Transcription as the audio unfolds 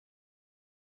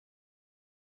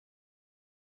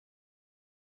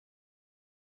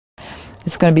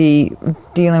it's going to be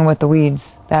dealing with the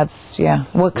weeds. That's, yeah.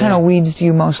 What kind of weeds do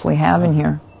you mostly have in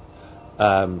here?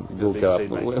 We'll go up.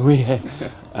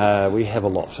 We have a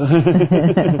lot.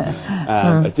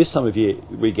 At this time of year,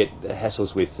 we get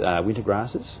hassles with winter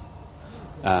grasses.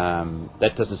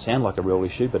 That doesn't sound like a real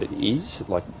issue, but it is.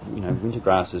 Like, winter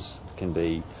grasses can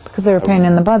be... Because they're a pain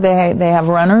in the butt. They have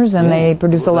runners and they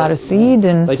produce a lot of seed.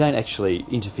 And they don't actually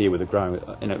interfere with the growing.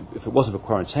 If it wasn't for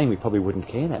quarantine, we probably wouldn't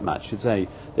care that much. They're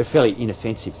a fairly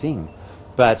inoffensive thing.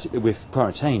 But with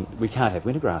quarantine, we can't have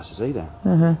winter grasses either.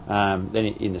 Then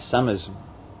in the summers,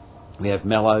 we have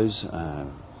mallows,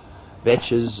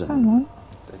 vetches, and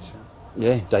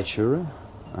datura.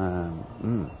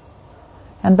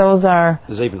 And those are...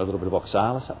 There's even a little bit of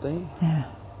oxalis up there. Yeah.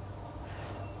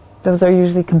 Those are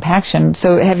usually compaction.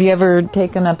 So have you ever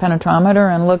taken a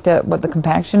penetrometer and looked at what the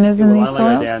compaction is in these soils?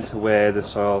 I only go down to where the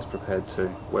soil's prepared to,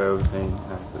 where we've been,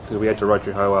 because we had to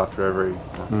rotary hoe after every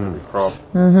crop.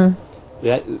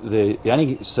 Yeah, the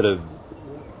only sort of,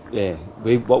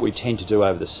 what we tend to do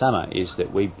over the summer is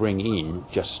that we bring in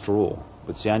just straw.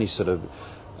 It's the only sort of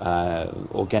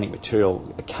organic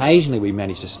material. Occasionally we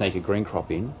manage to sneak a green crop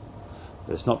in,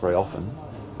 but it's not very often.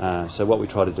 So what we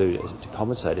try to do to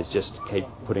compensate is just keep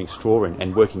putting straw in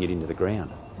and working it into the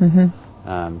ground.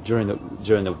 During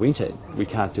the winter, we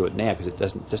can't do it now because it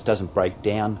just doesn't break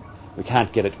down. We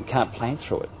can't get it. We can't plant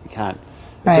through it. We can't.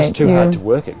 It's just too hard to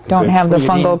work it. Don't have the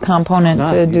fungal component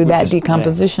to do that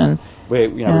decomposition.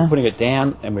 We're putting it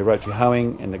down and we're rotary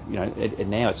hoeing, and and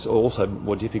now it's also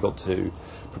more difficult to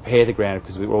prepare the ground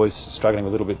because we're always struggling a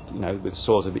little bit. With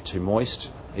soils a bit too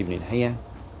moist, even in here.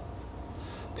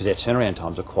 Because our turnaround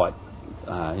times are quite,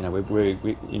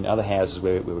 we're in other houses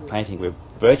where we're planting, we're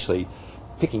virtually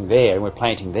picking there and we're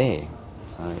planting there.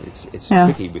 So it's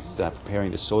tricky with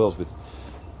preparing the soils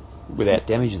without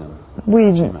damaging them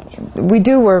too much. We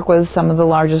do work with some of the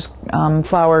largest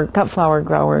cut flower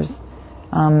growers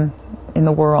in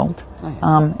the world.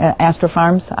 Astra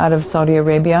Farms out of Saudi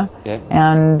Arabia,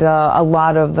 and a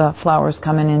lot of the flowers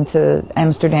coming into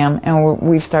Amsterdam, and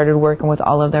we've started working with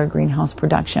all of their greenhouse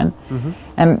production.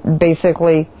 And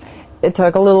basically, it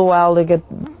took a little while to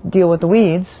deal with the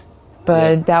weeds,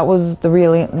 but that was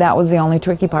the only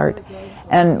tricky part.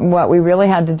 And what we really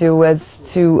had to do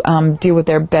was to deal with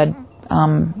their bed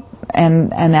and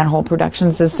that whole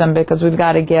production system, because we've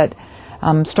got to get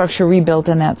structure rebuilt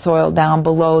in that soil down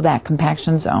below that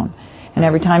compaction zone. And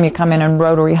every time you come in and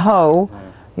rotary hoe,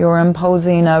 you're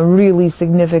imposing a really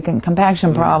significant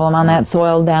compaction problem on that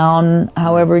soil down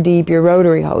however deep your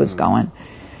rotary hoe is going.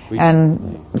 We do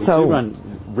run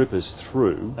rippers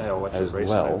through as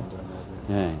well.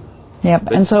 Yep.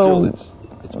 But and so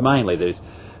it's mainly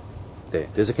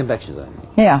there's a compaction zone.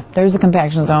 Yeah, there's a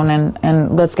compaction zone,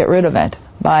 and let's get rid of it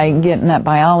by getting that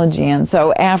biology in.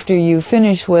 So after you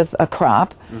finish with a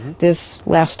crop, this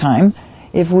last time,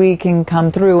 if we can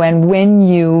come through, and when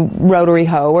you rotary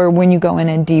hoe or when you go in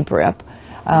and deep rip,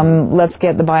 let's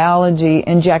get the biology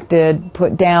injected,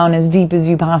 put down as deep as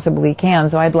you possibly can.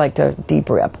 So I'd like to deep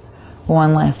rip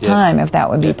one last time, if that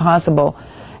would be possible.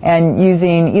 And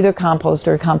using either compost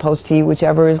or compost tea,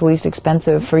 whichever is least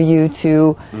expensive for you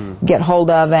to get hold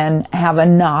of and have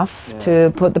enough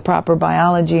to put the proper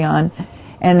biology on.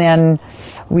 And then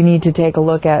we need to take a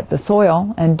look at the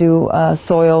soil and do a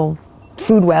soil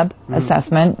food web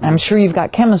assessment. I'm sure you've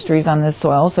got chemistries on this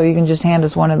soil, so you can just hand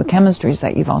us one of the chemistries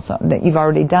that you've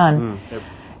already done.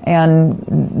 And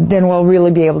then we'll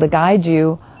really be able to guide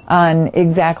you on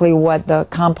exactly what the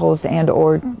compost and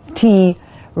or tea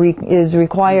is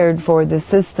required for the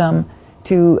system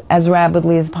to, as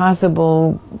rapidly as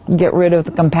possible, get rid of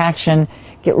the compaction,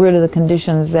 get rid of the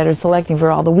conditions that are selecting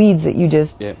for all the weeds that you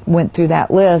just went through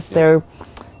that list. They're,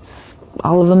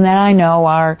 all of them that I know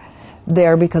are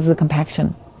there because of the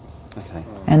compaction.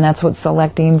 And that's what's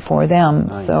selecting for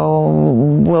them. So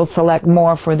we'll select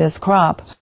more for this crop.